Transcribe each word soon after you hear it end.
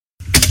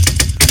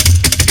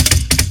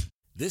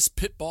This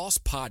Pit Boss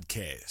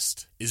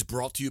podcast is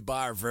brought to you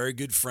by our very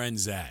good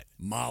friends at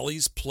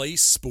Molly's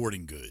Place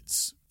Sporting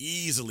Goods.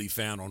 Easily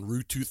found on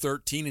Route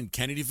 213 in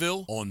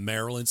Kennedyville on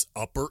Maryland's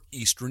Upper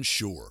Eastern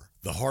Shore.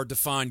 The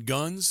hard-to-find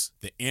guns,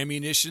 the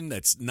ammunition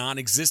that's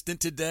non-existent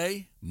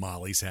today,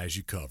 Molly's has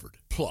you covered.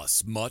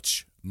 Plus,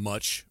 much,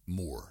 much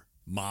more.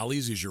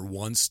 Molly's is your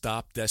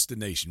one-stop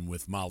destination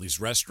with Molly's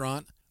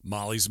Restaurant,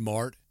 Molly's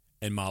Mart,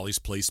 and Molly's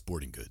Place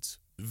Sporting Goods.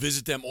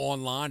 Visit them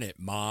online at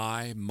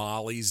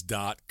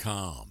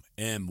mymollys.com,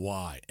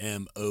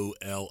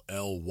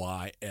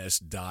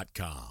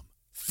 MYMOLLYS.com.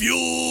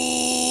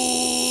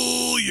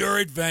 Fuel your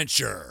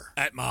adventure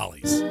at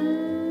Molly's.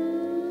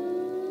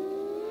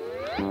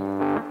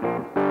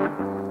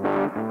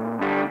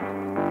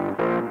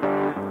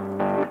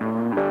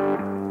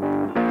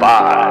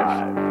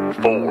 Five,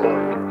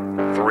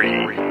 4,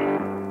 3,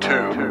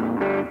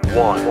 2,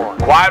 1.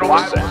 Quiet on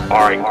the set. All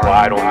right,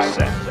 quiet on the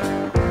set.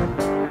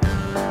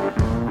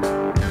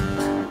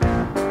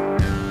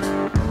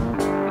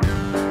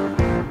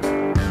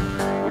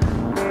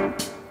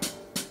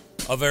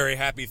 A very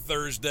happy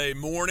Thursday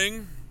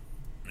morning.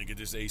 Let me get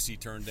this AC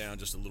turned down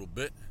just a little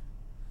bit.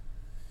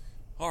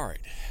 All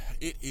right,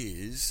 it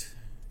is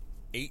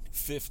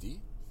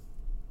 8:50.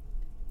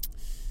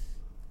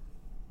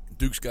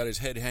 Duke's got his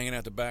head hanging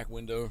out the back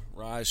window,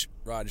 riding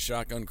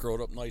shotgun,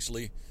 curled up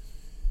nicely.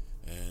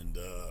 And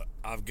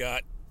I've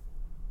got,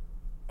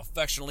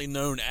 affectionately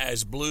known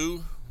as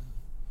Blue,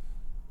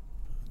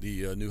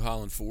 the New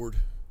Holland Ford.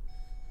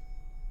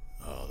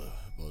 Oh, the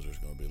buzzer's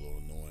going to be a little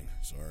annoying.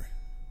 Sorry.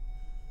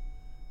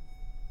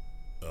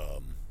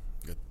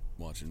 Got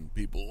watching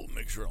people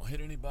make sure I don't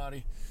hit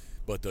anybody.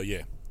 But,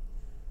 yeah.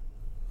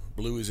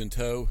 Blue is in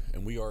tow,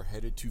 and we are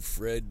headed to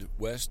Fred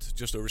West,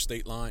 just over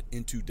state line,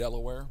 into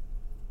Delaware.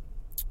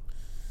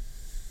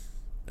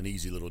 An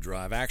easy little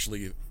drive.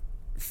 Actually,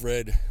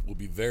 Fred will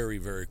be very,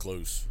 very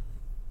close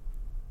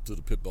to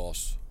the Pit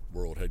Boss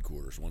World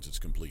headquarters once it's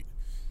complete.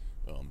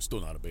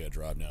 Still not a bad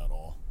drive now at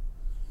all.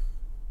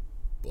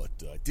 But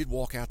I did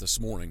walk out this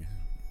morning.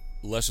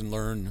 Lesson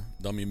learned,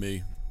 dummy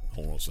me.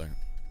 Hold on a second.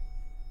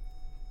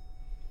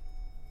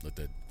 Let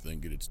that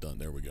thing get its done.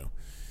 There we go.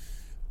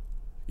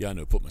 Yeah, I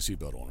know. Put my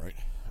seatbelt on, right?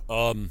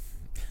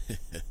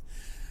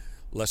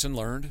 Lesson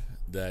learned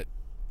that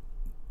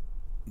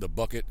the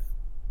bucket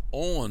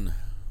on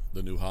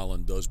the New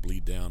Holland does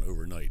bleed down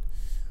overnight.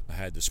 I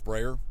had the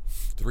sprayer,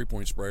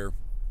 3-point sprayer,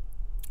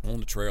 on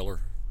the trailer,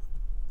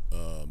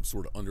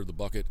 sort of under the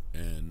bucket,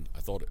 and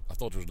I thought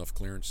there was enough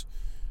clearance.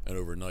 And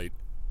overnight,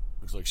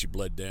 looks like she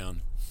bled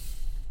down.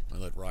 I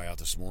let Rye out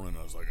this morning.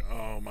 I was like,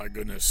 oh my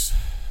goodness.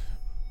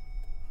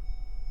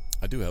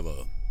 I do have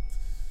let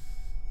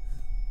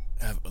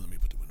me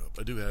put the window up.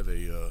 I do have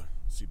a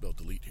seatbelt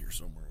delete here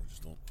somewhere. I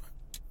just don't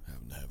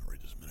happen to have it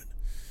right this minute.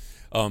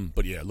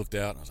 But yeah, I looked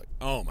out and I was like,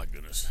 oh my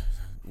goodness.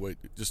 Wait,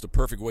 just a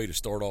perfect way to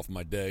start off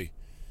my day.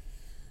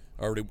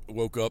 I already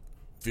woke up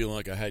feeling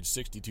like I had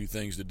 62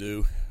 things to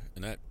do,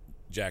 and that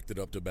jacked it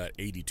up to about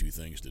 82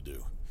 things to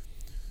do.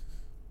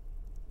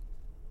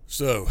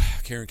 So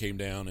Karen came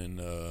down and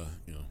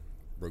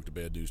broke the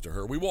bad news to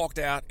her. We walked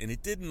out and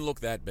it didn't look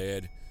that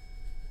bad.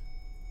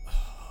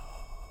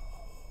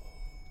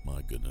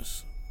 My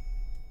goodness.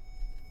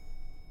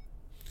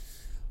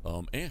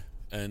 So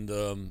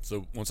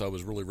once I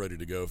was really ready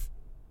to go,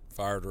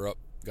 fired her up,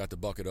 got the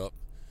bucket up,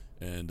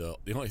 and the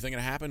only thing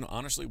that happened,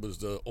 honestly,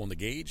 was on the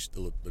gauge,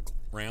 the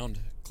round,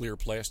 clear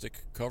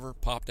plastic cover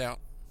popped out,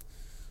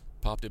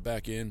 popped it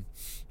back in,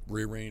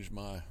 rearranged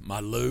my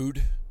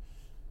load,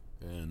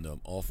 and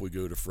off we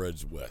go to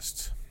Fred's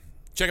West.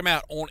 Check him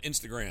out on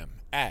Instagram,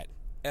 at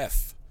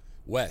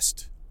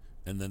FWest,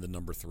 and then the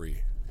number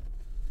 3.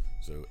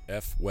 So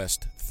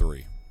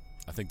FWest3.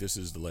 I think this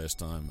is the last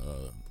time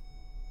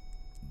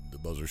the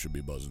buzzer should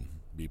be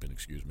beeping,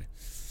 excuse me.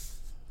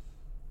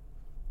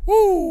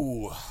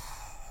 Woo! All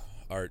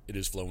right, it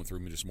is flowing through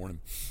me this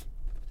morning.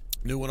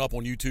 New one up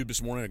on YouTube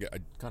this morning. I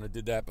kind of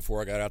did that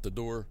before I got out the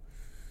door.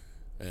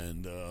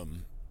 And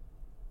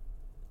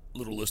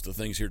little list of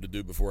things here to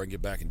do before I can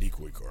get back and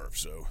decoy carve.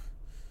 So,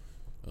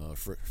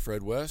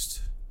 Fred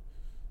West,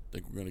 I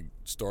think we're going to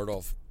start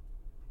off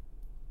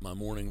my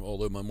morning,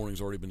 although my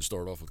morning's already been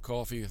started off with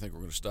coffee. I think we're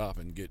going to stop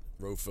and get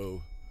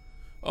Rofo.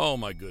 Oh,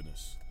 my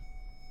goodness.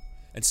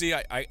 And see,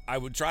 I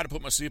would try to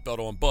put my seatbelt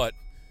on, but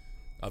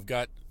I've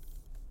got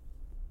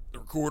the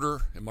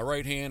recorder in my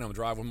right hand. I'm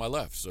driving with my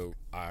left, so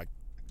I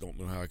don't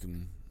know how I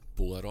can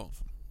pull that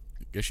off.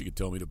 I guess you could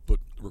tell me to put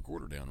the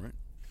recorder down, right?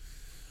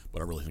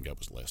 But I really think that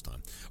was the last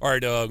time. All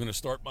right, I'm going to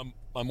start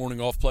my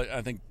morning off play.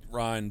 I think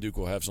Ryan Duke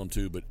will have some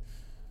too, but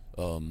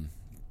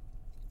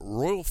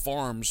Royal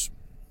Farm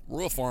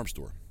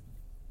Store.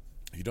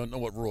 If you don't know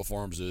what Royal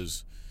Farms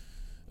is,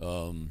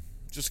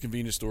 just a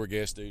convenience store,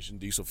 gas station,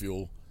 diesel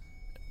fuel,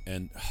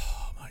 and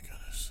oh my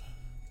goodness,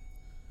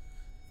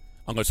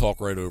 I'm going to talk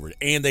right over it.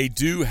 And they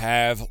do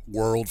have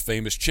world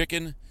famous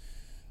chicken.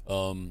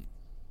 And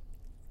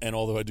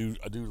although I do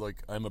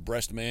like, I'm a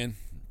breast man,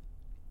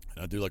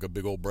 I do like a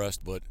big old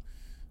breast, but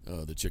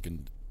the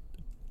chicken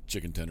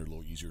tender a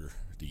little easier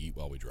to eat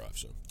while we drive.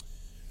 So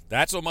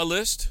that's on my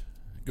list.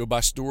 Go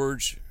buy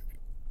storage.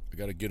 I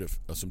got to get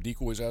some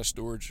decoys out of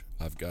storage.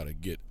 I've got to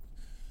get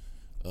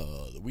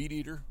the weed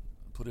eater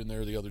put in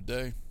there the other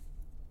day.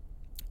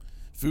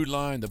 Food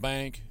line, the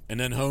bank, and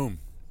then home.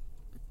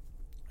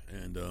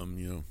 And,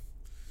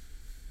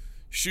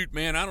 shoot,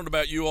 man, I don't know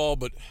about you all,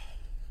 but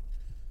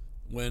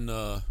when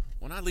I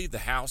leave the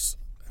house,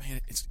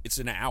 man, it's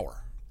an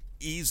hour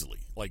easily.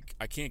 Like,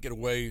 I can't get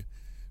away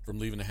from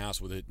leaving the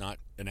house with it not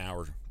an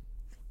hour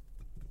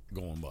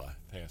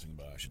passing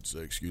by, I should say.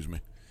 Excuse me.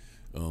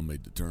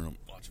 Made the turn. I'm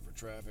watching for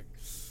traffic.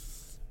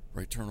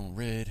 Right turn on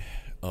red.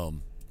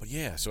 But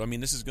yeah, so I mean,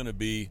 this is going to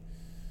be.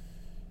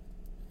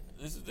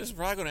 This is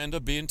probably going to end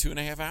up being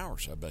 2.5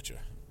 hours. I bet you.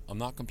 I'm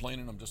not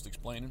complaining. I'm just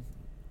explaining.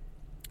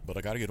 But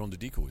I got to get on the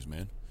decoys,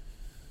 man.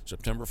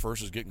 September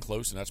 1st is getting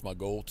close, and that's my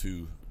goal,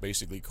 to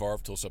basically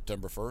carve till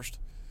September 1st,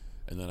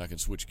 and then I can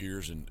switch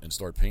gears and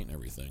start painting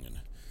everything. And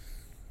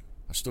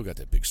I still got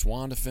that big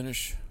swan to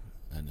finish,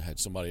 and had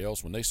somebody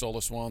else, when they saw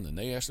the swan, then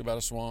they asked about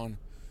a swan.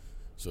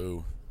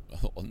 So,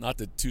 not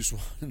that two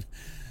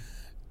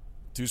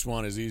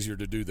swan is easier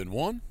to do than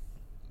one,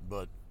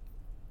 but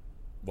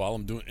while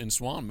I'm doing in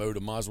swan mode,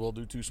 I might as well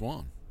do 2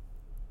 swan.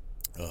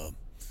 But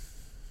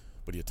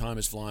yeah, time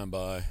is flying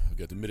by. I've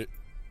got the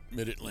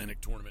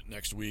Mid-Atlantic tournament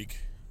next week.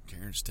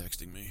 Karen's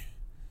texting me.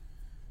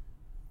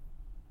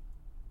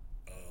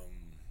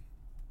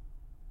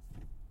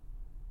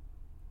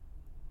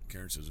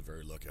 Karen says I'm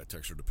very lucky. I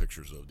text her the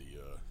pictures of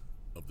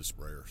the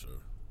sprayer. So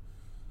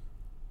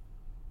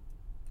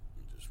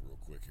just real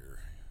quick here,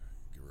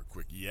 give her a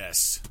quick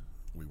yes.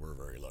 We were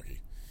very lucky.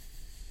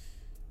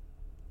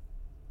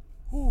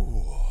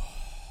 Whew.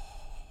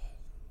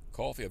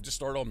 Coffee. I've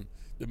just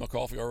did my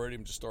coffee already.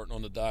 I'm just starting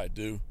on the diet.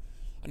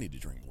 I need to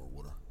drink more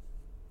water.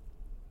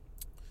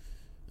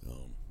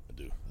 I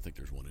do. I think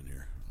there's one in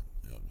here.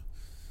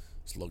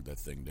 Slug that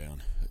thing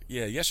down.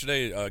 Yeah,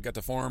 yesterday I got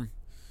the farm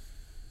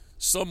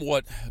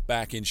somewhat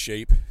back in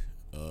shape.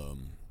 It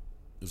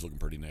was looking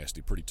pretty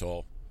nasty, pretty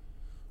tall.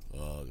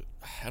 I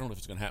don't know if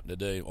it's going to happen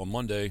today. On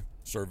Monday,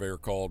 surveyor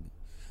called.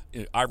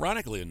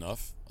 Ironically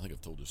enough, I think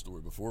I've told this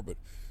story before, but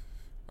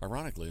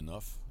ironically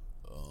enough,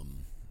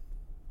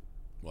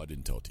 well, I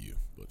didn't tell it to you,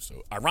 but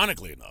so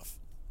ironically enough,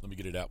 let me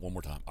get it out one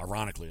more time.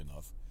 Ironically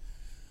enough,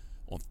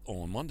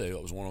 on Monday,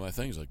 that was one of my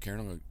things. Like,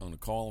 Karen, I'm going to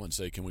call him and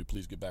say, can we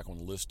please get back on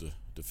the list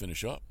to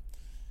finish up?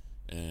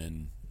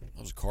 And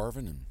I was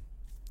carving, and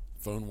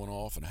phone went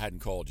off, and I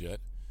hadn't called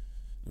yet.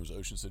 There was an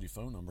Ocean City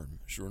phone number, and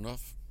sure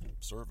enough,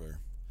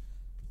 surveyor.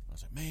 I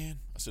said, man,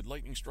 I said,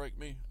 lightning strike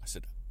me. I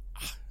said,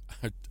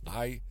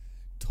 I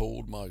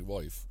told my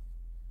wife,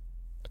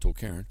 I told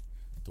Karen,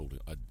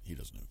 he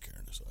doesn't know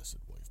Karen, so I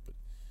said wife, but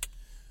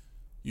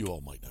you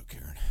all might know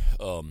Karen.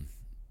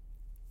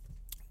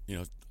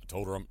 I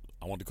told her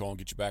I wanted to call and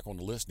get you back on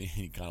the list, and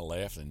he kind of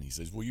laughed, and he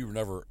says, well, you were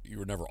never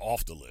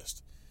off the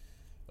list.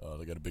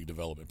 They got a big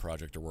development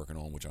project they're working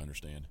on, which I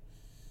understand.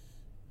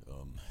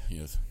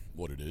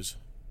 What it is.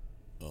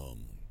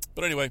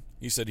 But anyway,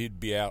 he said he'd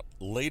be out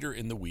later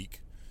in the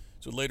week.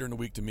 So later in the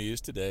week to me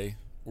is today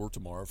or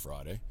tomorrow,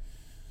 Friday.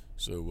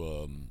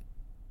 So,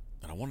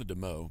 and I wanted to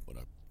mow, but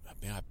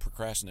I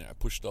procrastinated. I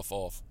pushed stuff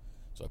off.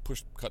 So I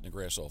pushed cutting the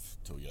grass off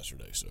till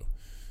yesterday. So,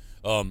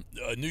 a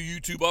new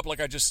YouTube up,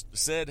 like I just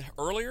said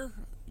earlier.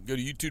 Go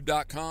to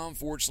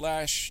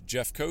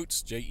youtube.com/Jeff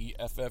Coates,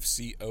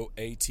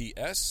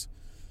 JEFFCOATS,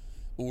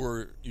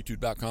 or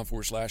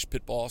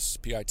youtube.com/Pitboss,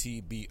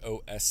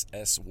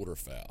 PITBOSS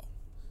Waterfowl.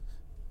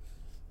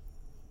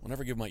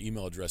 Whenever I give my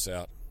email address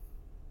out,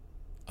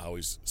 I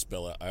always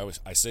spell out.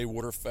 I say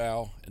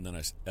waterfowl, and then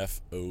I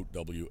FOWL.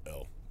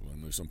 I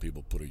know some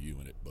people put a U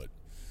in it, but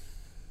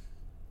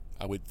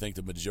I would think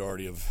the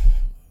majority of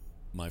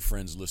my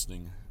friends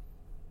listening,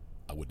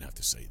 I wouldn't have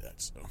to say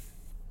that. So,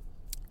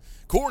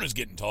 corn is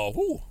getting tall.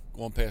 Whoo,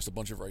 going past a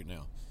bunch of right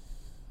now.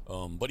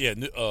 But yeah,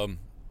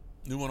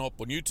 new one up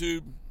on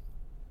YouTube,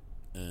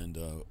 and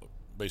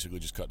basically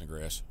just cutting the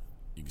grass.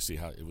 You can see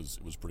how it was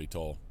pretty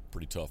tall,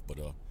 pretty tough, but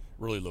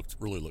really looked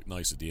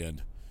nice at the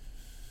end.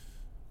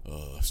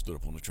 Stood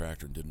up on the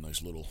tractor and did a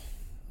nice little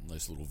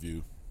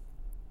view.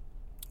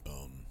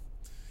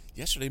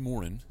 Yesterday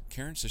morning,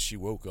 Karen says she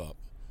woke up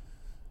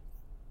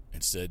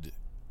and said,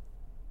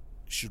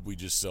 should we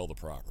just sell the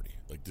property?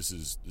 Like, this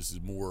is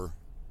more,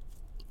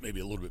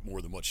 maybe a little bit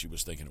more than what she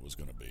was thinking it was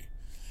going to be.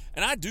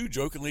 And I do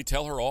jokingly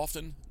tell her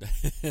often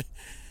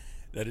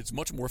that it's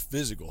much more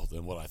physical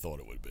than what I thought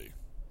it would be.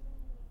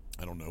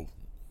 I don't know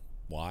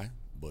why,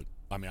 but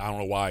I don't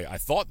know why I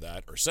thought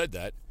that or said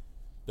that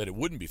it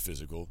wouldn't be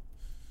physical,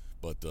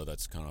 but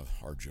that's kind of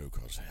our joke.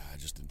 I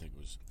just didn't think it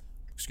was,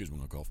 excuse me,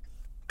 I'm going to cough,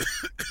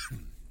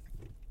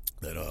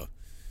 that it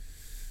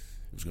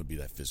was going to be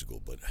that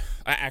physical. But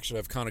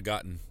I've kind of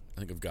gotten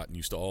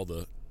used to all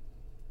the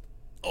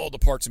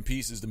parts and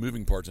pieces, the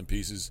moving parts and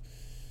pieces,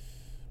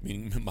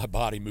 meaning my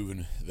body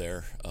moving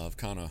there. I've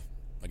kind of,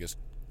 I guess,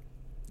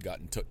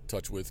 gotten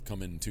touch with,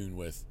 come in tune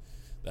with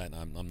that,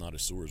 and I'm not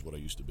as sore as what I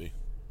used to be.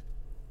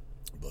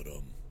 But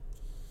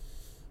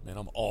man,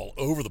 I'm all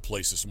over the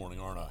place this morning,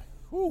 aren't I?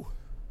 Whew.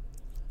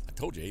 I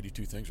told you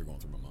 82 things are going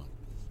through my mind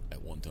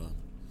at one time.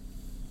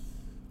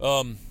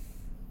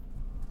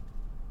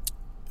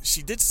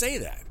 She did say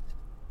that,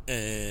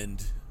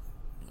 and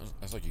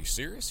I was like, "Are you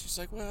serious?" She's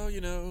like, "Well,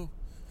 it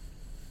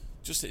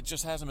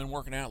just hasn't been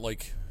working out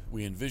like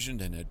we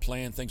envisioned and had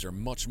planned. Things are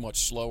much,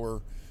 much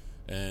slower,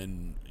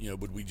 and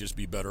would we just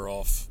be better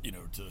off,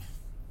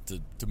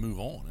 to move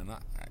on?" And I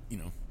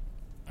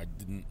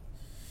didn't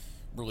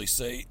really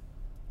say.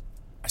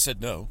 I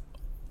said no,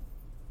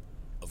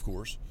 of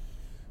course,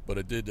 but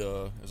I did.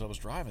 As I was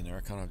driving there,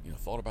 I kind of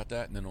thought about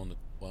that, and then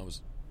while I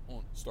was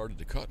started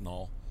to cut and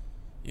all,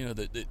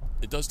 that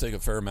it does take a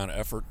fair amount of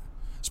effort,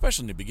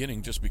 especially in the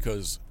beginning, just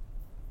because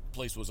the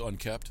place was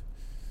unkept,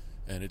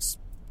 and it's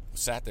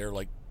sat there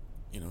like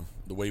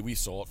the way we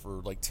saw it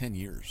for like 10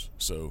 years.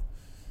 So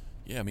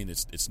yeah, I mean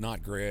it's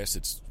not grass.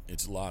 It's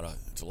a lot of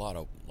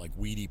like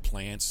weedy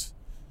plants,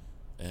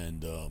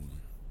 and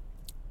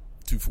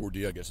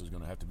 2,4-D I guess is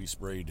going to have to be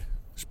sprayed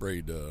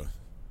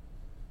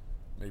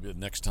maybe the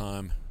next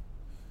time.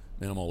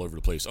 Man, I'm all over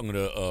the place. I'm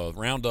going to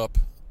round up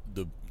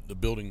the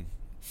building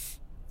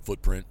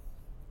footprint,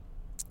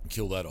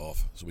 kill that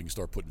off so we can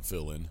start putting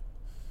fill in.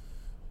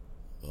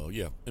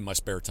 Yeah, in my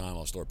spare time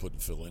I'll start putting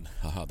fill in.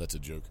 Haha, that's a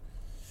joke.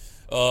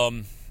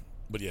 But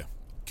yeah,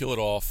 kill it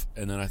off,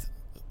 and then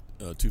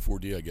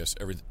 2,4-D I guess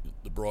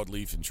the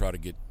broadleaf, and try to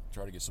get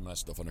some of that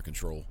stuff under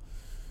control.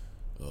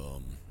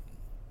 Where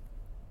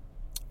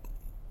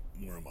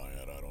am I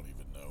at? I don't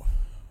even know.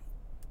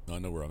 I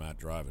know where I'm at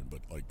driving,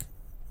 but like,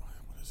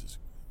 what is this?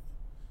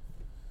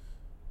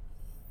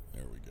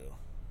 There we go.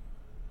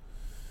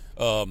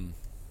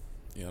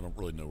 Yeah, I don't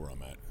really know where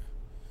I'm at.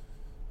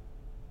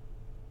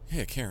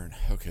 Yeah, Karen.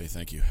 Okay,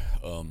 thank you.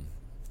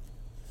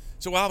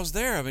 So while I was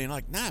there, I mean,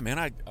 like, nah, man,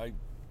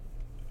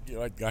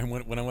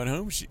 when I went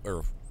home,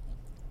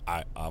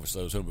 I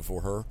obviously I was home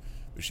before her,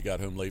 but she got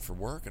home late for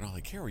work, and I was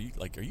like, Karen,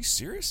 are you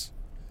serious?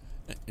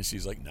 And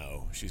she's like,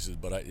 no. She says,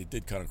 but it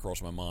did kind of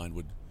cross my mind.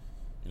 Would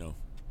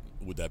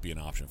that be an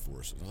option for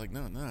us? And I was like,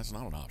 no, it's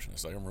not an option.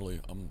 It's like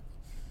I'm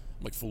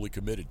like fully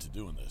committed to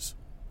doing this.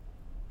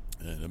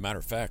 And as a matter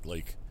of fact,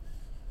 like,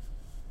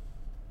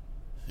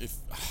 if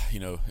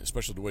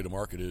especially the way the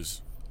market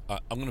is, I'm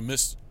going to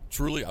miss.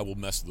 Truly, I will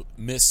miss the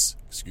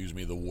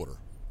water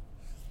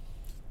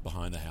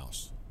behind the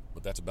house.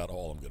 But that's about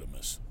all I'm going to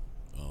miss.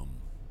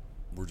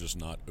 We're just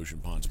not Ocean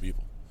Ponds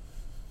people.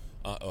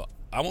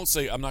 I won't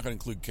say I'm not going to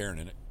include Karen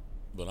in it,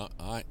 but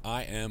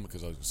I am,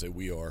 because I was going to say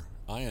we are.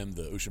 I am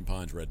the Ocean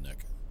Ponds redneck.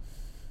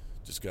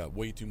 Just got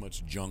way too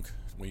much junk,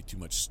 way too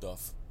much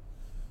stuff,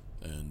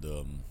 and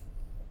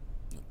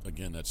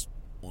again, that's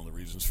one of the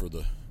reasons for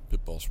the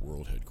Pit Boss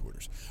World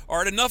headquarters. All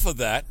right, enough of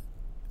that.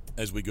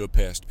 As we go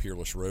past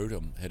Peerless Road,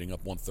 I'm heading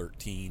up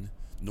 113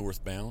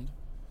 northbound.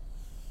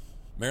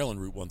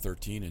 Maryland Route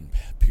 113 and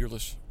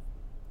Peerless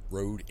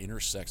Road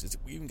intersects.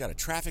 We even got a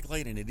traffic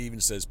light, and it even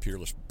says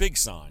Peerless, big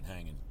sign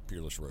hanging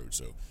Peerless Road.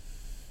 So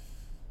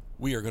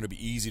we are going to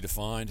be easy to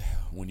find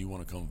when you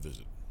want to come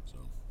visit. So,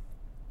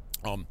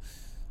 a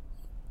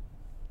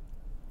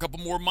couple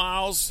more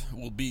miles,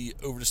 we'll be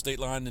over the state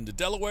line into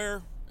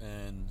Delaware,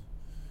 and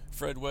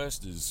Fred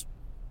West has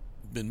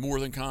been more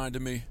than kind to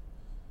me.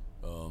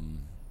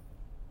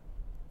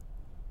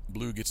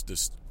 Blue gets to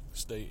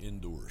stay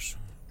indoors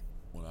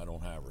when I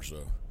don't have her,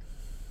 so.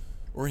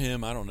 Or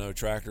him, I don't know.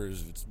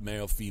 Tractors, if it's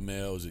male,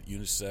 female, is it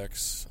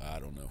unisex? I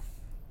don't know.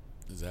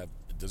 Does it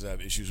have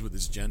issues with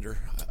his gender?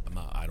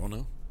 I don't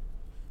know.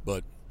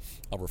 But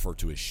I'll refer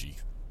to as she.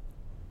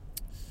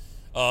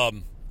 But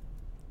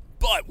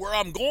where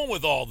I'm going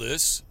with all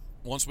this,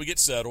 once we get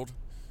settled,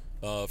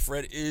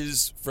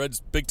 Fred's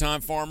big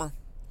time farmer,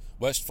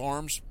 West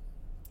Farms,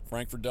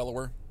 Frankfort,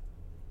 Delaware.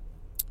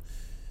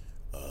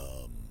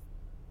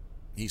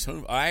 He's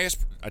home. I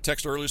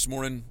texted early this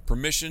morning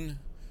permission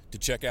to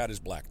check out his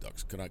black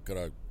ducks. Could I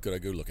go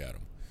look at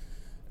them?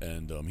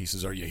 And he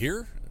says, "Are you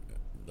here?"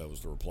 That was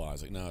the reply. I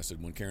was like, "No." I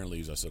said, "When Karen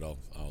leaves," I said, I'll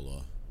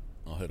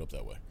head up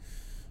that way."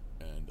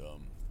 And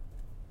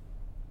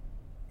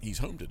he's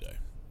home today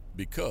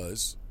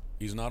because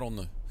he's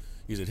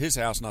at his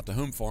house, not the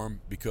home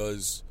farm,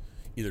 because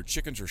either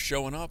chickens are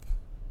showing up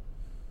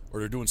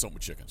or they're doing something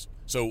with chickens.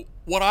 So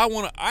what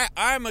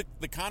I'm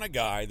the kind of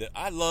guy that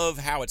I love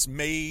how it's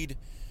made.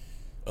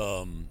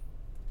 All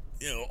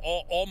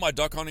my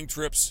duck hunting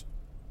trips,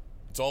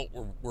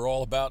 we're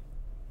all about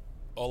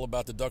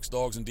the ducks,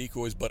 dogs, and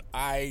decoys. But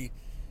I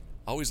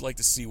always like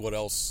to see what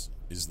else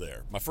is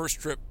there. My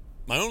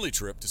only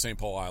trip to St.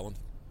 Paul Island,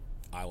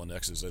 Island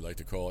X as they like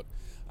to call it,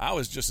 I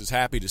was just as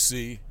happy to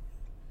see.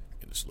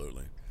 Get it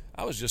slowly.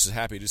 I was just as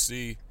happy to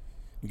see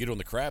and get on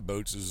the crab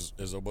boats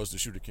as I was to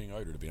shoot a king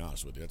eider. To be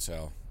honest with you, that's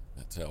how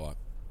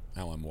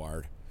I'm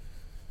wired.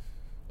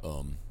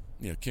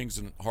 Kings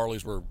and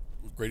Harleys were a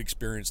great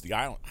experience. The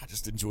island, I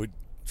just enjoyed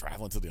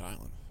traveling to the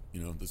island.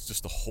 It's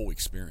just the whole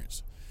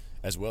experience,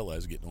 as well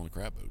as getting on the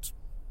crab boats.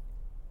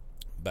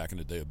 Back in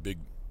the day, a big,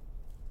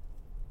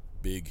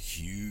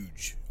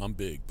 huge. I'm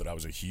big, but I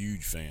was a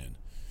huge fan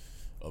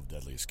of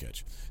Deadliest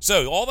Catch.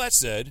 So all that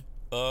said,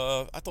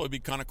 I thought it'd be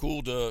kind of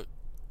cool to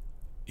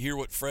hear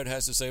what Fred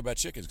has to say about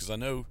chickens, because I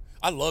know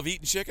I love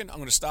eating chicken. I'm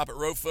going to stop at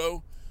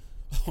Rofo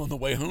on the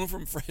way home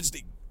from Fred's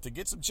to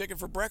get some chicken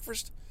for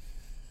breakfast.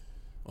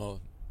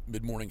 Well,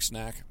 mid-morning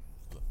snack.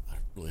 I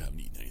really haven't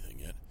eaten anything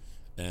yet.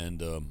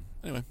 And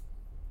anyway,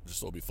 just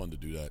thought it'd be fun to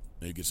do that.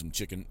 Maybe get some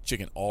chicken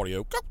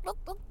audio. I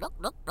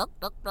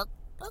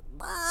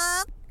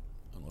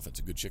don't know if that's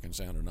a good chicken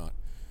sound or not.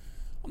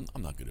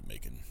 I'm not good at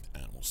making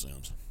animal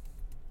sounds.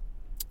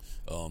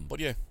 But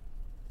yeah,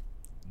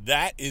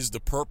 that is the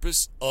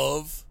purpose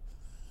of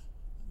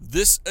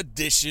this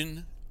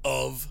edition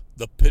of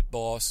the Pit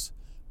Boss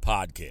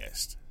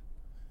Podcast.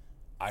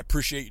 I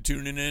appreciate you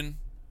tuning in.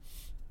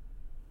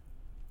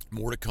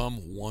 More to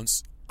come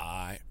once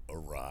I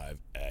arrive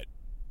at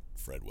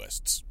Fred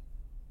West's.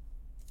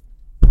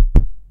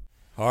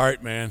 All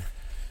right, man.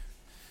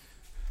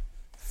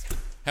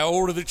 How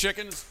old are the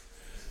chickens?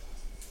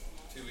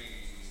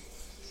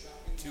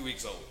 2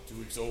 weeks old. 2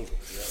 weeks old.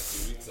 Yeah,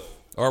 2 weeks old.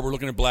 All right, we're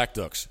looking at black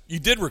ducks. You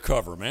did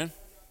recover, man.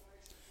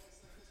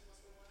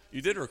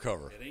 You did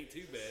recover. It ain't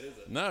too bad, is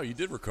it? No, you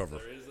did recover.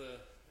 There is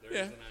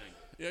an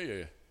angle.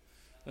 Yeah.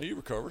 No, you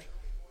recovered.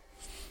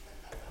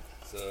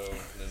 So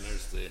then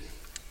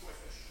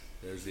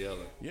there's the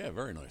other. Yeah,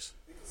 very nice.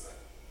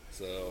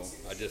 So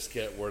I just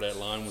kept where that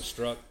line was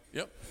struck.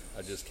 Yep.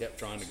 I just kept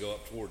trying to go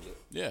up towards it.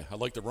 Yeah, I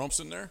like the rumps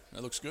in there.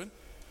 That looks good.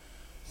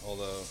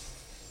 Although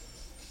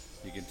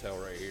you can tell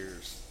right here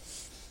is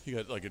You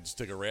got like just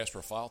take a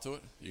rasper file to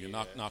it. You can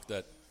knock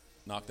that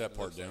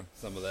part down.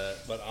 some of that,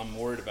 but I'm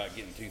worried about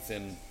getting too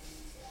thin,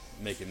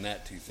 making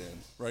that too thin.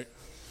 Right.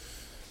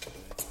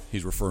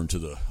 He's referring to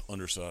the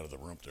underside of the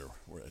rump there,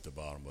 we're at the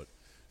bottom. But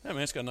yeah,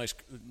 man, it's got a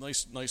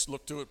nice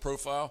look to it.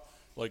 Profile.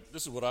 Like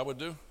this is what I would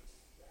do.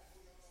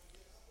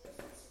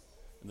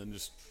 And then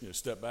just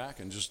step back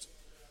and just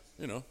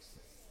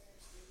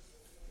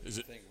is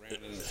it? I think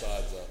rounding the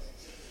sides up.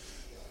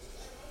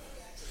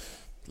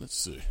 Let's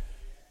see.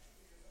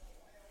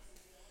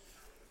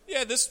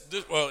 Yeah,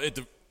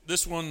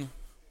 this one,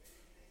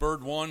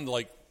 bird one,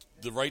 like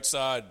the right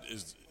side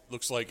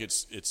looks like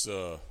it's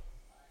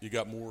you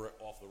got more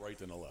off the right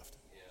than the left.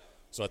 Yeah.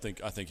 So I think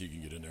you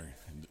can get in there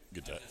and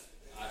get that.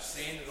 I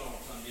sanded on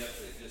some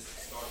yesterday just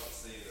to start to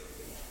see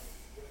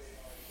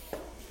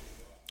them.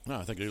 No,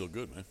 I think they look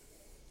good, man.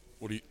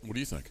 What do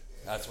you think?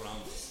 That's what I'm.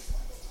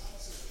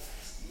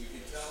 You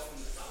can tell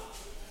from the top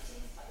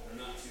they're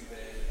not too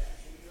bad.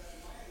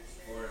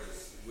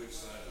 Whereas which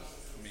side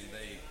is? I mean,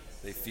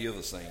 they feel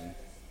the same.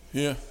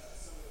 Yeah.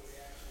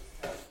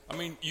 I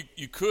mean,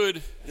 you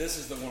could. This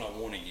is the one I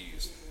want to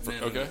use.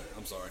 Okay.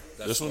 I'm sorry.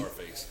 That's This one?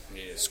 Scarface.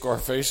 Yeah.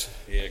 Scarface.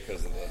 Yeah,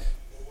 because of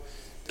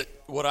the.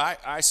 What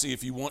I see,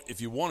 if you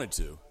wanted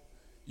to,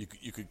 you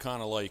could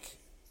kind of like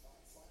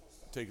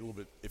take a little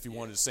bit. If you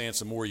wanted to sand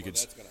some more, you could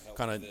that's gonna help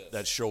kind of with this.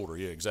 that shoulder.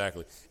 Yeah,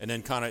 exactly. And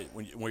then kind of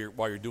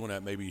while you're doing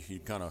that, maybe you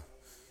kind of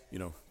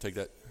take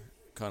that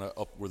kind of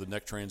up where the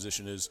neck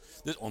transition is.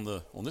 This on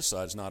this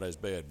side is not as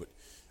bad, but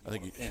I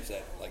think Pinch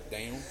that like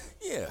down.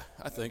 yeah,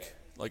 I think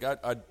like I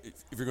if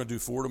you're going to do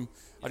Fordham,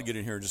 I'd get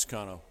in here and just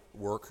kind of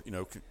work.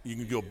 You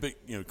can go big.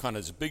 Kind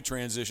of as a big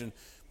transition,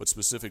 but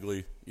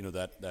specifically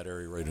that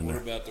area right in What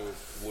there. about the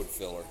wood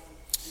filler?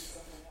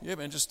 Yeah,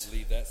 man, just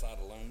Leave that side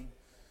alone.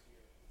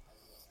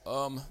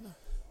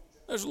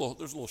 there's a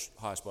little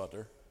high spot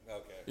there.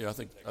 Okay. Yeah, I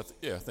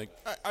think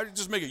I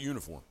just make it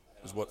uniform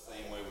is what.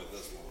 Same way with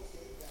this one.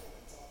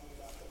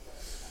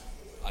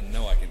 I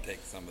know I can take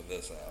some of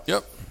this out.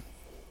 Yep.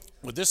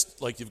 With this,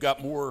 like you've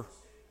got more,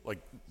 like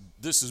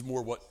this is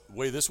more what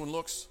way this one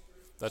looks.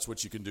 That's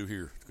what you can do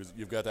here because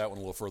you've got that one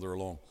a little further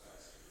along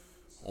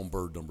on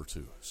bird number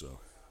 2. So,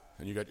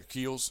 and you got your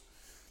keels.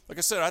 Like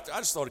I said, I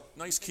just thought a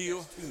nice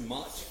keel. Too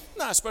much.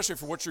 Nah, especially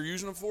for what you're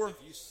using them for. If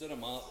you sit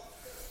them up,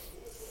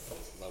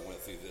 I went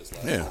through this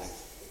last Yeah. time.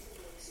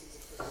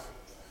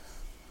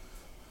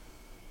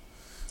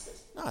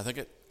 No, I think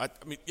it. I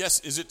mean, yes,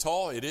 is it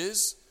tall? It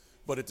is,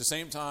 but at the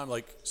same time,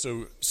 like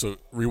so.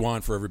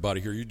 Rewind for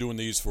everybody here. You're doing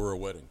these for a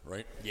wedding,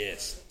 right?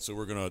 Yes. So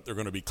they're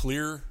gonna be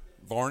clear,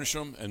 varnish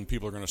them, and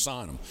people are gonna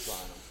sign them.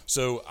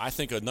 So I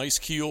think a nice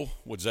keel.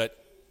 Is that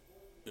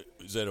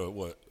a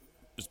what?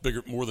 It's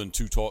bigger, more than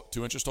 2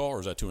 inches tall, or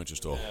is that 2 inches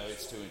tall? No,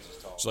 it's 2 inches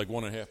tall. It's like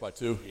 1.5 by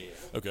 2. Yeah.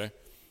 Okay.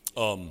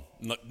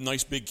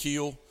 Nice big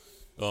keel.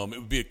 It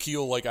would be a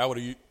keel like I would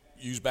have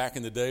used back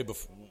in the day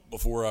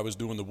before I was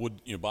doing the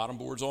wood bottom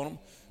boards on them.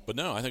 But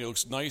no, I think it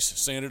looks nice.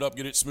 Sand it up,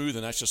 get it smooth,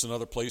 and that's just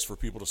another place for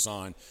people to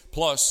sign.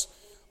 Plus,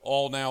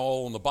 all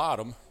on the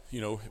bottom.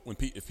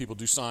 If people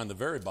do sign the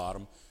very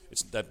bottom,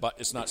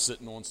 it's not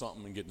sitting on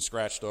something and getting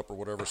scratched up or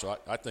whatever. So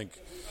I think, I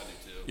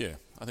do too. yeah,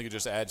 I think it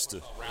just adds to.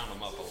 I'll round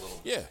them up a little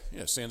bit.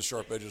 Yeah, sand the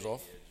sharp edges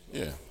off.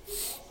 Yeah.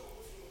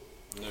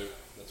 No,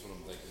 that's what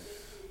I'm thinking.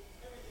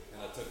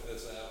 And I took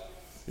this out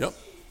Yep.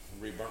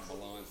 and reburnt my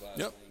lines last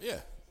Yep. night.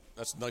 Yeah.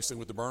 That's the nice thing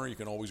with the burner. You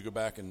can always go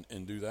back and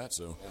do that.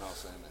 So And I'll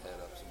sand the head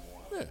up some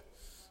more. yeah,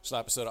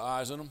 slap a set of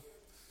eyes in them,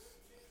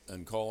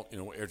 and call.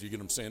 After you get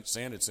them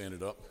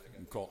sanded up,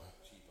 and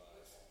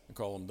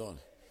call them done.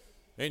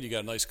 And you got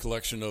a nice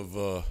collection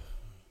of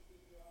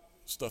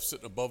stuff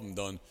sitting above them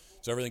done.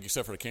 So everything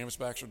except for the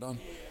canvasbacks are done?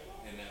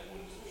 And that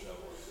one's a shower.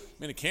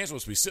 Man, the cans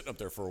must be sitting up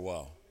there for a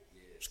while.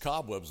 There's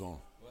cobwebs on.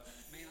 Well,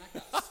 man, I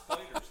got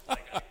spiders.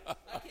 Like, I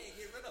can't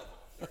get rid of them.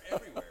 They're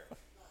everywhere.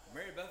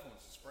 Mary Beth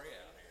wants to spray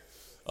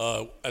out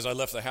here. As I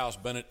left the house,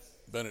 Bennett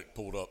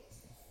pulled up.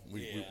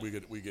 We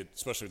get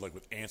especially like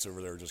with ants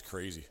over there, just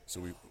crazy.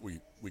 So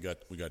we got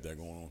that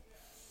going on.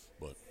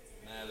 But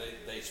Now,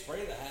 they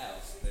spray the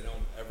house. They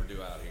don't ever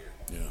do out here.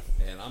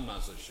 yeah, And I'm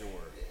not so sure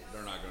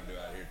they're not going to do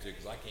out here, too,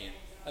 because I can't.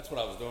 That's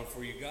what I was doing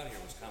before you got here,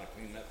 was kind of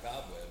cleaning up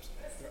cobwebs.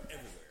 They're everywhere.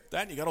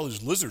 that and you got all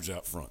these lizards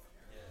out front.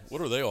 What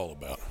are they all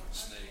about?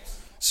 Snakes.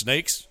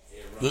 Snakes?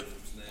 Yeah, running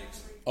from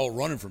snakes. Oh,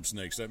 running from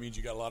snakes. That means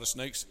you got a lot of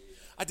snakes.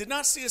 I did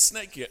not see a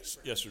snake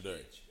yesterday.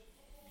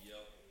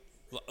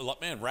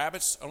 Yep. Man,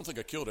 rabbits. I don't think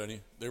I killed any.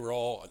 They were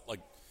all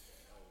like.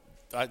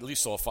 I at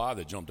least saw 5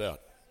 that jumped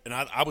out, and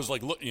I was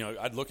like, look,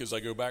 I'd look as I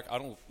go back.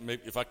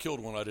 Maybe if I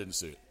killed one, I didn't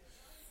see it.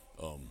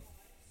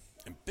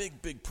 And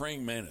big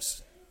praying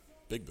mantis,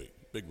 big.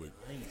 I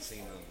ain't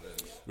seen none of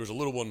those. There was a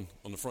little one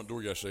on the front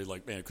door yesterday.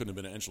 Like, man, it couldn't have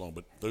been an inch long,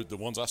 but the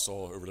ones I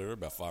saw over there are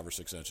about 5 or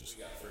 6 inches.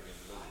 We got friggin'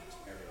 lizards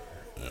everywhere.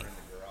 They're in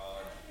the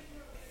garage.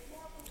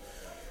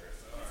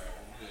 All right,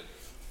 we're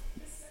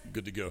good.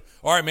 Good to go.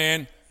 All right,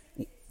 man.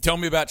 Tell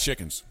me about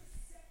chickens.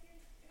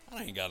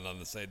 I ain't got nothing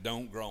to say.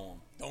 Don't grow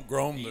them. Don't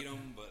grow them. Eat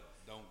them, but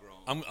don't grow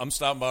them. I'm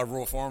stopping by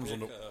Royal Farms on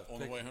the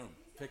way home.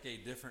 Pick a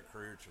different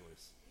career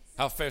choice.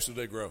 How fast do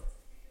they grow?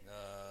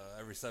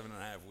 Every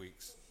 7.5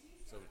 weeks.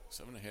 So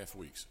 7.5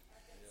 weeks.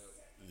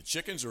 The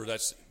chickens, or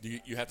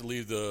you have to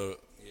leave the.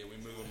 Yeah, we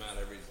move them out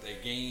they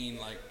gain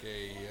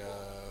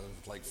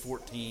like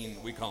 14,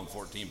 we call them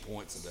 14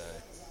 points a day.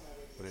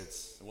 But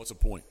it's What's a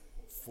point?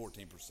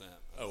 14%.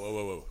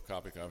 Oh.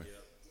 Copy. Yep.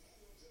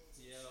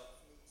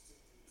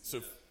 So,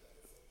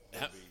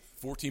 beef.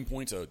 14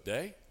 points a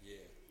day? Yeah.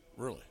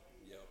 Really?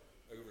 Yep.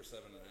 Over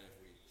 7.5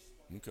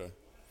 weeks. Okay.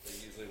 They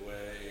usually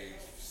weigh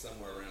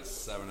somewhere around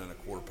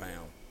 7.25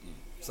 pounds.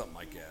 Something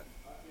like that.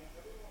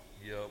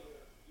 Yep.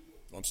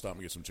 I'm stopping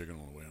to get some chicken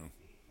on the way home.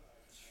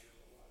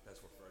 That's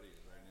where Freddie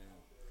is right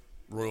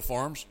now. Royal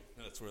Farms?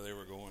 That's where they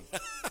were going. I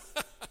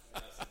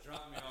said,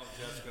 drop me off.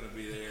 Jeff's going to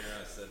be there.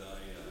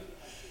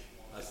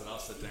 I said, I'll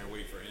sit there and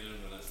wait for him.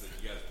 And I said,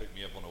 you guys pick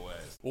me up on the way.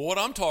 Well, what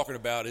I'm talking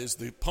about is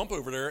the pump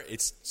over there.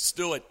 It's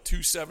still at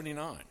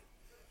 $2.79,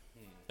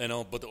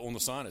 and but on the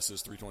sign it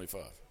says $3.25.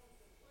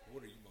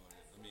 What are you buying?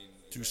 I mean,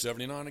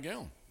 $2.79 a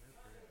gallon.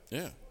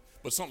 Yeah,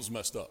 but something's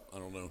messed up. I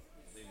don't know.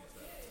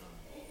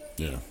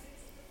 Yeah,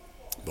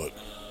 but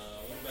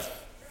what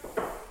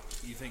about?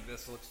 You think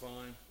this looks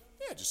fine?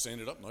 yeah, just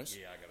sand it up nice.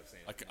 Yeah, I got to say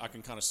it. I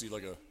can kind of see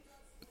like a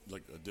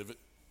divot,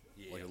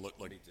 Yeah, me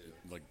too.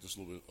 like just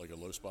a little bit like a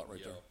low spot right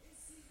Yeah.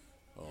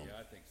 there. Yeah,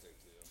 I think so too.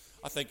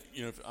 I think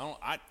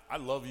I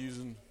love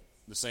using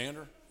the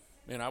sander.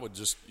 Man, I would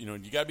just you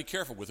got to be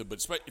careful with it.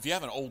 But if you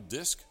have an old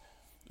disc,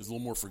 it's a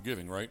little more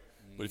forgiving, right?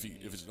 But if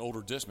it's an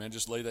older disc, man,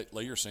 just lay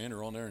your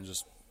sander on there and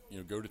just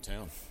go to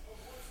town.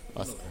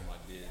 I don't know if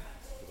I did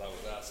because I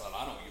was outside.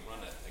 I don't even run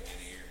that thing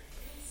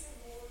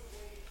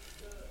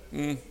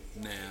in here.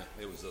 Nah,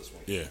 it was this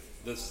one. Yeah.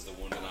 This is the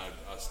one that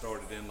I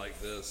started in like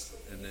this,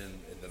 and then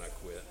I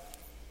quit.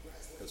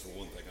 Because for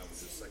one thing, I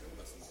was just second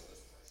messing with it.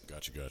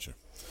 Gotcha.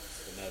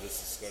 But now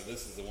this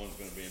is the one that's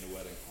going to be in the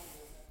wedding.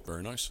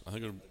 Very nice. I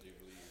think I do believe.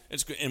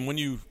 it's good. And when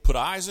you put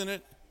eyes in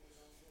it,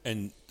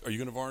 and are you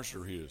going to varnish it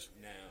or he is?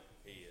 Now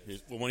he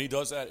is. Well, when he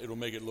does that, it'll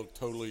make it look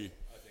totally.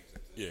 I think so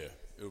too. Yeah,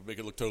 it'll make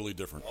it look totally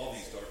different. All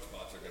these dark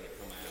spots are going to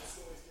come out.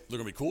 They're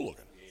gonna be cool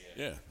looking.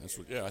 Yeah, that's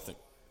what. Yeah, I think.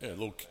 Yeah, a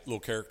little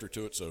character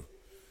to it. So,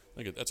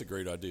 I think that's a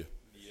great idea.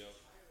 Yep.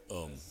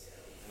 And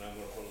I'm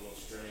going to put a little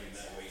string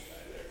that weight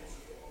back there on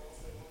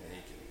it. And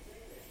he can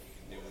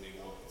do what he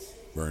wants.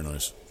 Very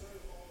nice.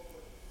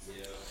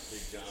 Yeah,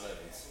 Big John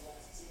Evans.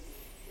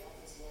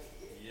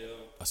 Yep.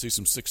 I see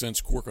some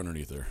 6-inch cork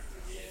underneath there.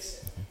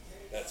 Yes.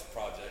 That's a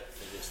project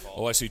for this fall.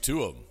 Oh, I see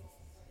 2 of them.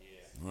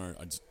 Yeah. All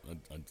right,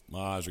 my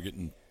eyes are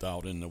getting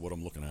dialed into what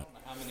I'm looking at. I don't know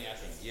how many I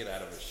can get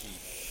out of a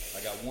sheet.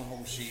 I got one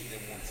whole sheet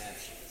and then one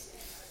half sheet.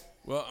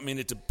 Well, I mean,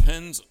 it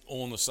depends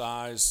on the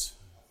size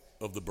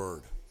of the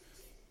bird.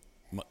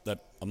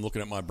 I'm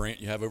looking at my brant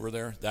you have over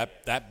there.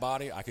 That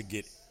body, I could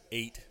get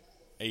eight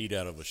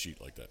out of a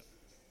sheet like that.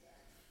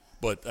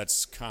 But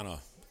that's kind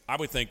of. I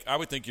would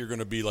think you're going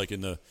to be like in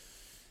the.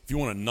 If you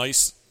want a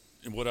nice,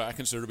 what I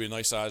consider to be a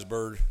nice sized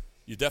bird,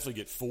 you definitely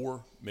get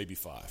 4, maybe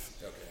 5.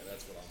 Okay,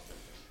 that's what I'm thinking.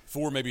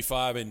 4, maybe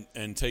 5,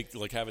 and take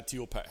have a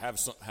teal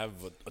have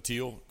a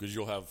teal because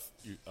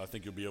I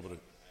think you'll be able to.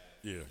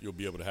 Yeah, you'll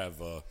be able to have.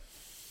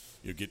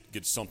 You'll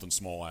get something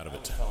small out of I it.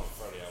 was telling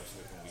Freddie I was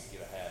hoping we'd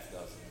get a half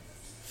dozen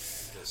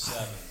to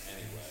 7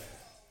 anyway.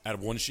 Out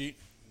of one sheet?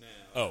 No.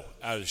 Oh,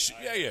 out of the sheet.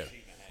 Yeah.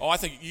 Oh, I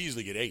think you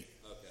easily get 8.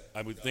 Okay.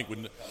 I would think cut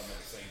them at the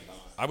same time.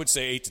 I would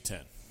say 8 to 10.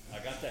 I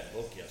got that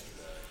book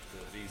yesterday,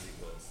 the Easy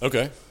book,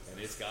 Okay. and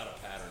it's got a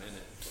pattern in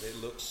it. But it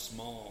looks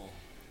small.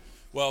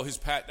 Well,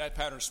 that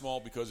pattern's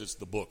small because it's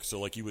the book. So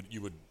like you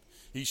would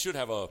he should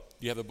have a. Do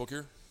you have the book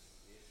here?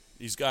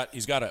 He's got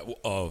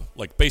a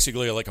like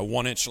basically like a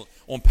 1-inch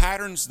on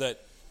patterns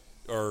that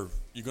are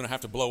you're going to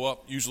have to blow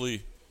up.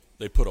 Usually,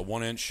 they put a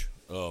 1 inch,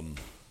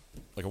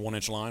 like a 1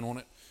 inch line on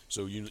it,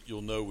 so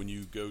you'll know when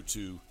you go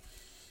to.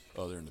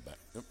 Oh, they're in the back.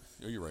 Yep.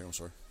 Oh, you're right. I'm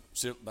sorry.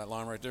 See that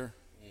line right there?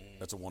 Mm-hmm.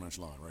 That's a 1 inch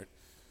line, right?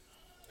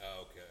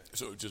 Oh, okay.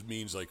 So it just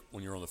means like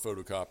when you're on the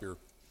photocopier,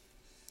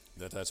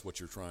 that's what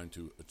you're trying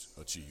to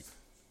achieve.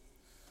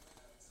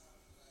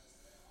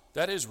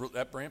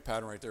 That brand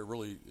pattern right there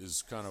really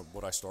is kind of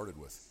what I started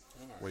with,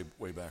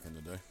 way back in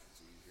the day.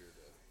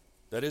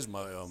 That is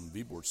my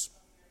V-boards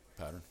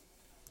pattern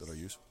that I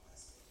use.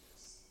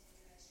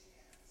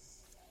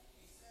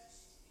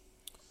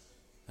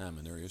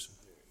 Hammond, there he is.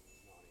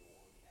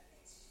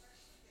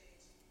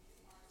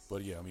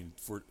 But yeah, I mean,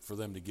 for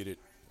them to get it,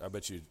 I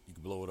bet you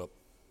could blow it up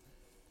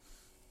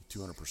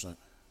 200%.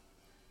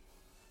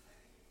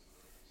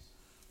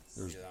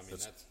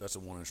 That's a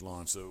 1 inch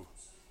line. So,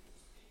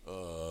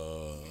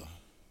 a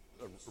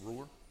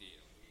ruler. Yeah.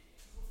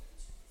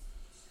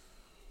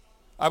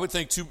 I would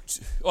think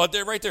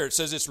right there it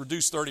says it's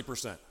reduced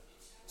 30%.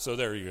 So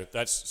there you go.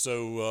 That's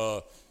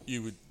so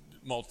you would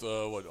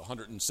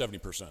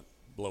 170%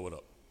 blow it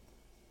up.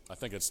 I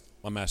think it's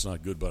my math's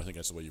not good, but I think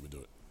that's the way you would do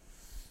it.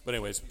 But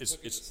anyways, it's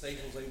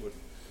Staples they would.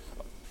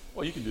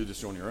 Well, you can do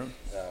this on your own.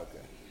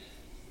 Okay.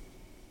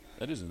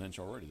 That is an inch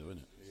already, though, isn't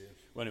it? Yeah.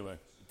 Well, anyway,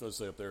 it does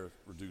say up there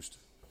reduced.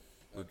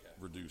 Okay.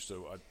 Reduced.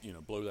 So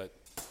blow that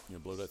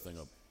thing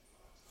up.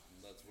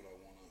 That's what I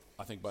want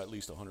to. I think by at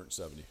least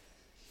 170. I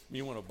mean,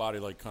 you want a body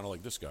kind of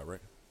like this guy,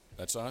 right?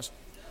 That size.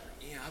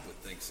 Yeah, I would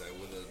think so.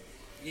 With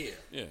a yeah.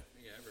 Yeah.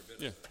 Yeah, every bit.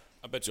 Yeah.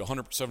 I bet you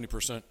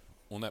 170%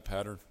 on that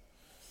pattern.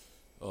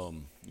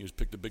 You just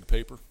pick the big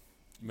paper.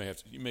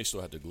 You may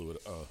still have to glue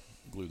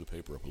the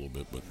paper up a little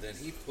bit, but then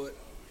he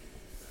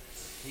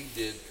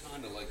did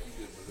kind of like you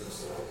did with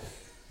this.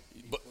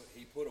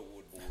 He put a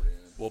wood board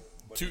in. Well,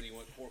 but then he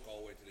went cork all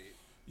the way to the.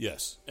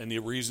 Yes, and the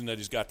reason that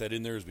he's got that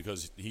in there is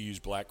because he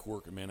used black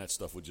cork, and man, that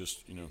stuff would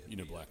just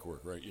black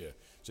cork, right? Yeah.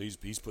 So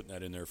he's putting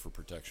that in there for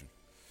protection.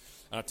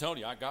 And I'm telling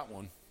you, I got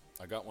one.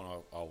 I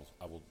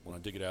will when I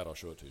dig it out, I'll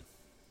show it to you.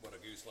 What, a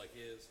goose like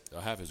his?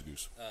 I have his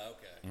goose.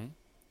 Okay. Mm-hmm.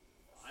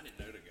 I didn't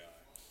know the guy.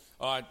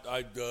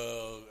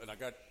 And I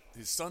got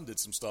his son did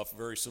some stuff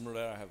very similar to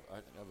that. I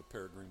have a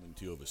peregrine and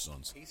two of his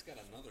sons. He's got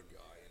another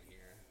guy in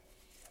here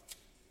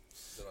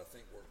that I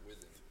think worked with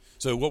him.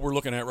 So what we're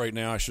looking at right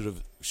now, I should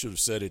have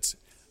said it's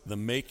The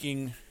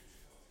Making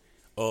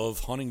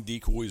of Hunting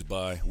Decoys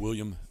by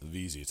William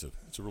Veazey. It's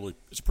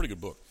a pretty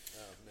good book.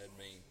 Ned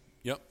Mean.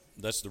 Yep,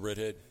 that's the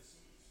redhead.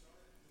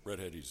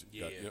 Redhead he's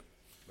got. Yep.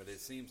 But it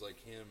seems like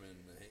him and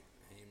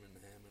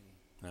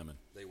Hammond.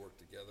 They worked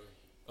together.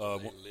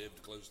 They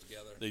lived close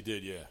together. They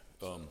did, yeah.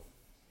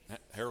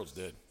 Harold's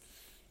dead.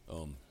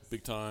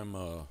 Big time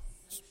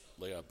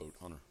layout boat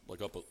hunter,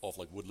 like off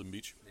like Woodland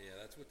Beach. Yeah,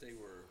 that's what they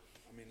were.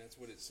 I mean, that's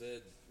what it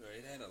said.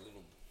 It had a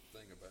little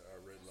thing about I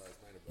read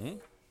last night about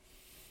it.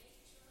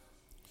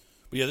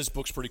 But yeah, this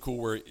book's pretty cool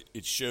where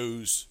it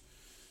shows.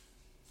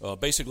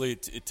 Basically,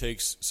 it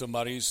takes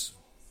somebody's,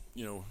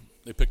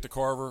 they pick the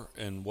carver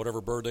and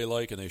whatever bird they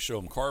like, and they show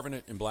them carving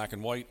it in black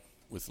and white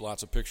with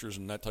lots of pictures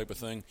and that type of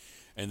thing.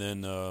 And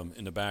then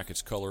in the back,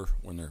 it's color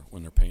when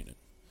they're painting it.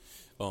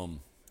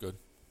 Good.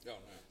 Oh, no.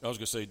 I was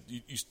gonna say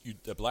you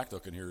that black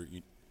duck in here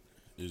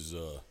is.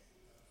 Let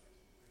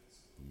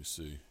me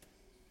see.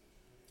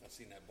 I've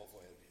seen that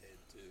buffalo head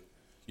too.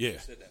 Yeah. You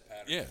said that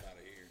pattern Yeah. out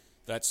of here.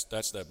 That's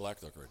that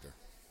black duck right there.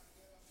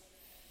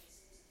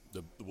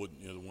 The wood,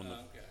 the one that.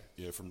 Okay.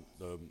 Yeah, from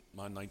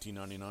mine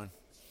 1999.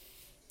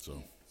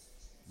 So,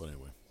 but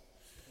anyway.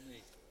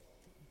 Neat.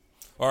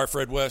 All right,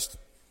 Fred West.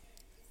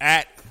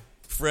 At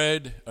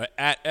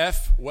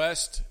F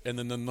West, and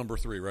then the number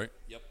 3, right?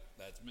 Yep,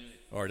 that's me.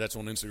 All right, that's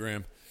on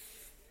Instagram.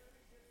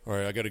 All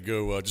right, I got to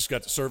go. Just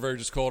got the surveyor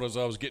just called as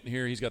I was getting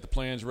here. He's got the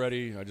plans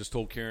ready. I just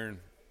told Karen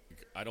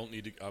I don't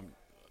need to.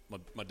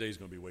 My day's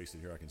going to be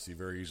wasted here. I can see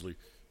very easily.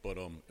 But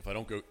if I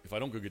don't go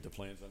get the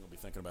plans, I'm going to be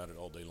thinking about it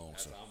all day long.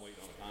 So I'm waiting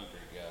on a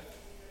concrete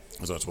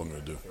guy. So that's what I'm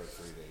going to do. For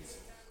 3 days.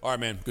 All right,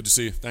 man. Good to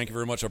see you. Thank you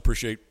very much. I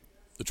appreciate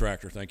the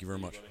tractor. Thank you very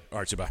much. All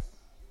right, say bye.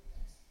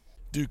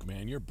 Duke,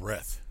 man, your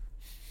breath.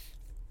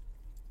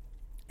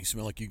 You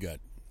smell like you got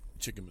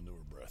chicken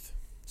manure breath.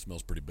 It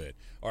smells pretty bad.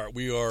 All right,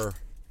 we are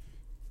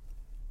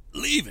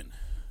leaving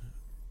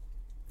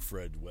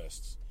Fred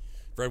West.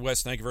 Fred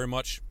West, thank you very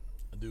much.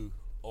 I do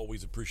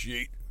always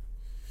appreciate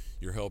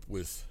your help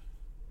with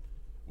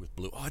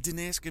Blue. Oh, I didn't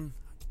ask him.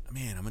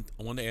 Man,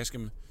 I wanted to ask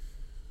him,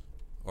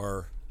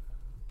 are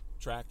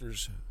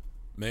tractors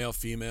male,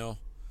 female,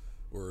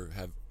 or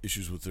have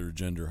issues with their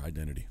gender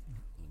identity?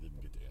 I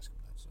didn't get to ask him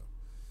that. So,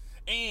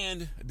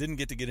 and I didn't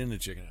get to get into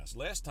Chicken House.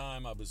 Last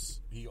time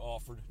he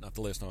offered, not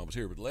the last time I was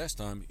here, but the last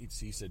time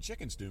he said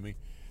chickens to me,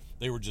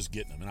 they were just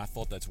getting them, and I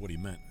thought that's what he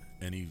meant.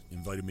 And he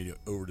invited me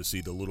over to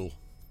see the little,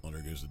 oh,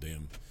 there goes the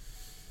damn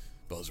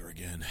buzzer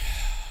again.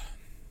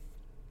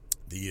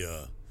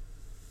 To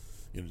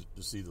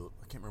see the,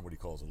 I can't remember what he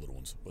calls the little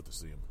ones, but to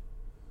see them.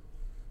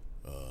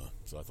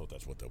 So I thought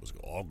that's what that was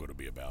all going to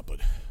be about. But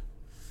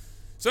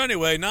so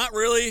anyway, not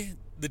really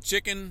the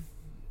chicken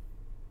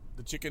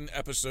the chicken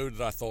episode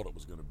that I thought it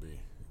was going to be.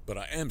 But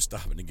I am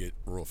stopping to get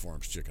Royal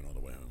Farms chicken on the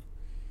way home.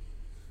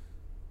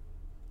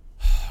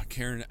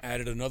 Karen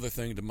added another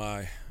thing to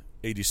my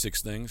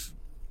 86 things.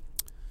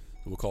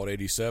 We'll call it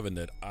 87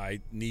 that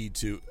I need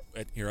to.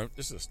 Here,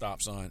 this is a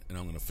stop sign, and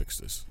I'm going to fix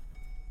this.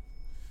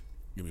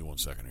 Give me 1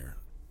 second here.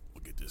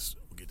 We'll get this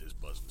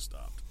buzzing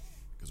stopped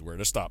because we're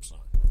at a stop sign.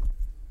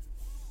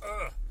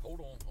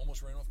 Hold on,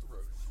 almost ran off the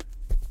road.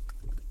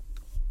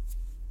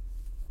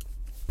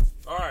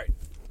 All right,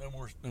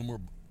 no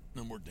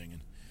more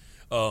dinging.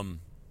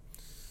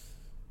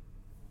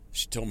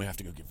 She told me I have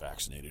to go get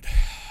vaccinated.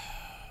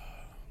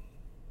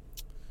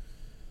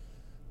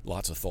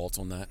 Lots of thoughts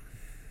on that.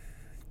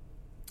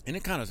 And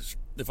it kind of,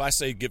 if I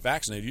say get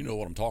vaccinated, you know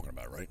what I'm talking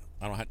about, right?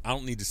 I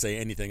don't need to say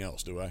anything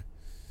else, do I?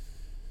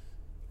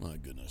 My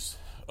goodness.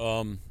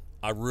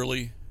 I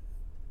really,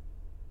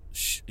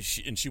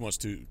 she wants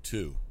to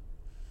too.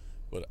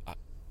 But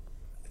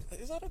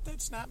is that a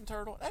dead snapping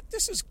turtle?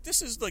 This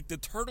is like the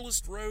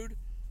turtlest road.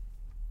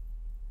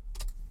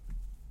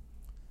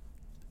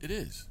 It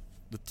is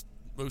the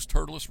most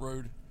turtlest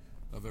road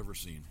I've ever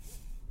seen.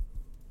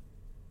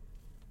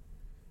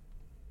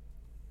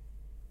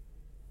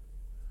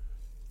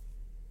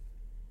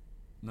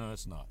 No,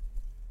 it's not.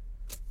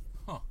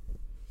 Huh.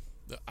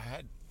 There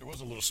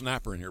was a little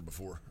snapper in here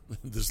before.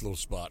 This little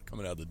spot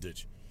coming out of the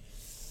ditch.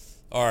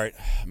 All right,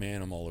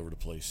 man, I'm all over the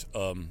place.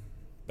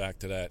 Back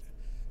to that.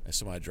 As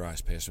somebody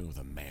drives past me with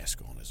a mask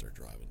on as they're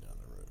driving down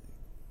the road.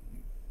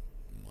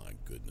 My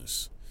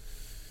goodness.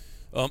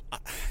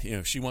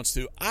 She wants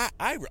to.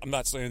 I'm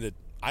not saying that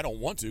I don't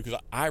want to, because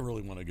I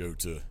really want to go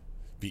to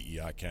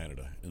BEI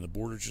Canada, and the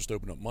borders just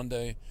opened up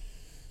Monday.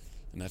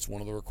 And that's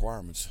one of the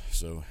requirements.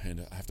 So,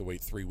 and I have to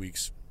wait 3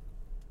 weeks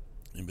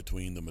in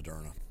between the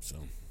Moderna. So,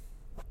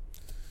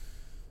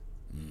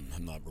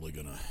 I'm not really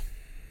going to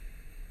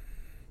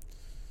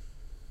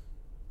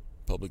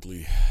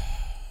publicly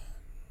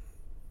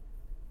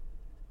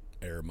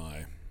air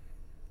my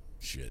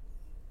shit.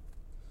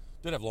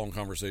 Did have a long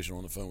conversation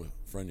on the phone with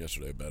a friend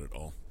yesterday about it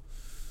all.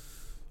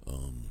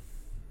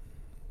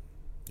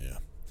 Yeah.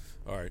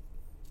 All right.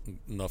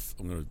 Enough.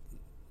 I'm going to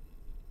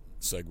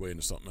segue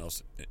into something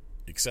else.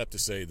 Except to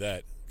say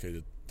that, okay,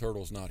 the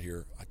turtle's not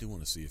here. I do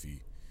want to see if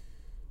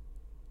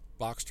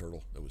box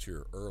turtle that was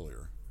here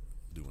earlier,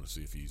 I do want to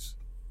see if he's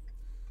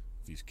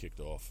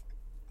kicked off.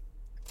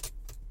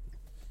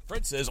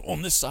 Fred says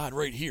on this side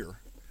right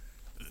here,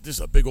 this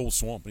is a big old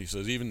swamp, and he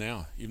says even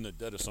now, even at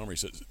the dead of summer, he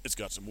says it's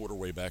got some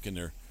waterway back in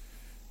there.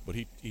 But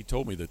he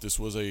told me that this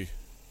was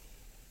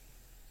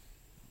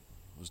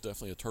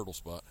definitely a turtle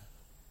spot.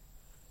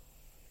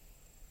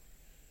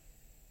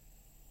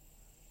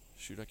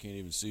 Shoot, I can't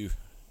even see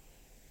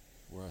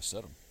where I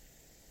set them.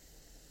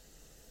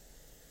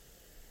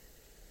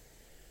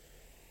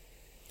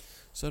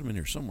 Set them in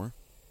here somewhere.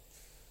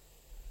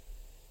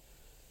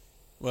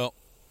 Well,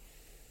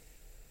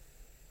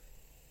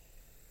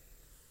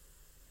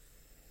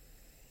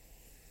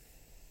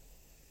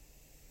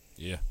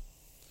 yeah,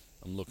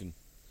 I'm looking.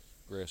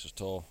 Grass is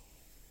tall.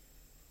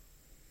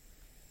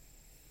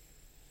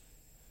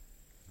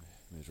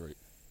 He's right.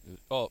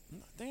 Oh,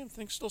 damn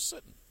thing's still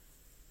sitting.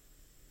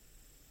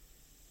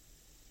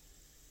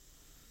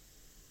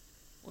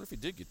 I wonder if he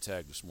did get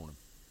tagged this morning.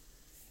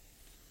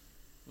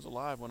 He was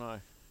alive when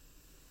I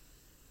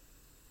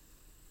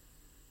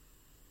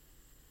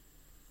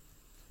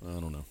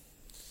don't know.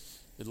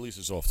 At least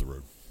it's off the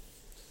road.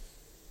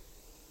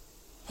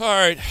 All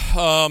right.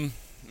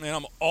 Man,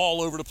 I'm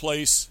all over the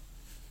place.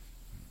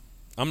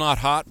 I'm not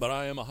hot, but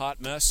I am a hot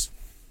mess.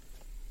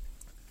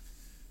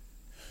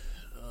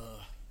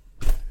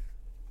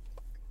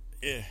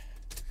 Yeah.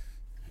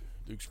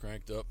 Duke's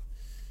cranked up.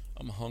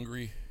 I'm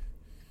hungry.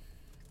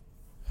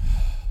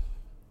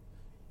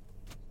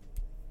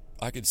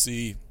 I could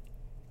see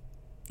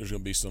there's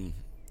going to be some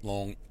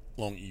long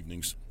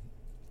evenings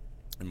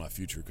in my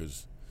future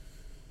because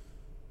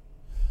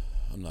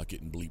I'm not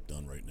getting bleep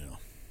done right now.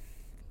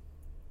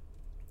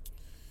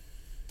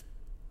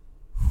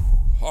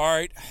 All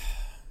right.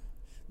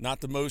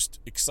 Not the most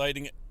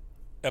exciting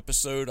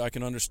episode, I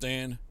can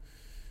understand.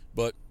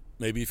 But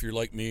maybe if you're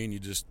like me and you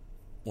just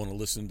want to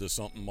listen to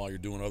something while you're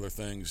doing other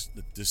things,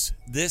 that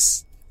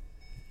this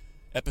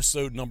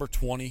episode number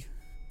 20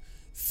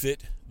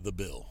 fit the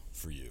bill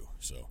for you.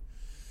 So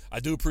I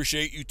do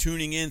appreciate you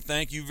tuning in.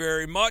 Thank you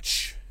very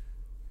much.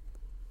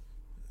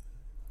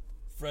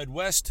 Fred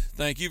West,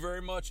 thank you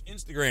very much.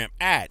 Instagram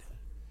at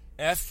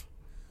the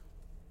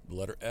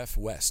letter F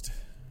West,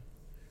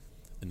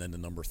 and then the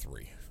number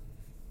 3.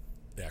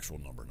 The actual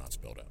number, not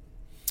spelled out.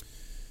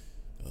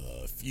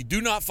 If you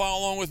do not follow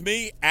along with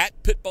me,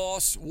 at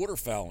Pitboss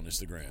Waterfowl on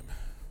Instagram.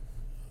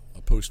 I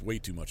post way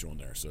too much on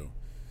there, so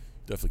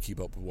definitely keep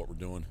up with what we're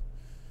doing.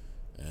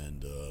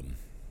 And,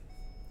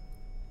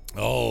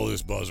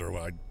 this buzzer,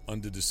 when I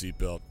undid the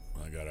seatbelt,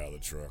 I got out of the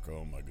truck.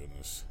 Oh, my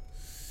goodness.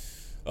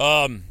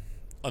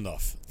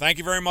 Enough. Thank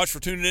you very much for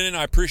tuning in.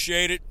 I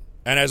appreciate it.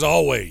 And as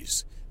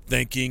always,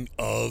 thinking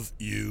of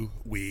you,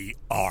 we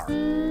are.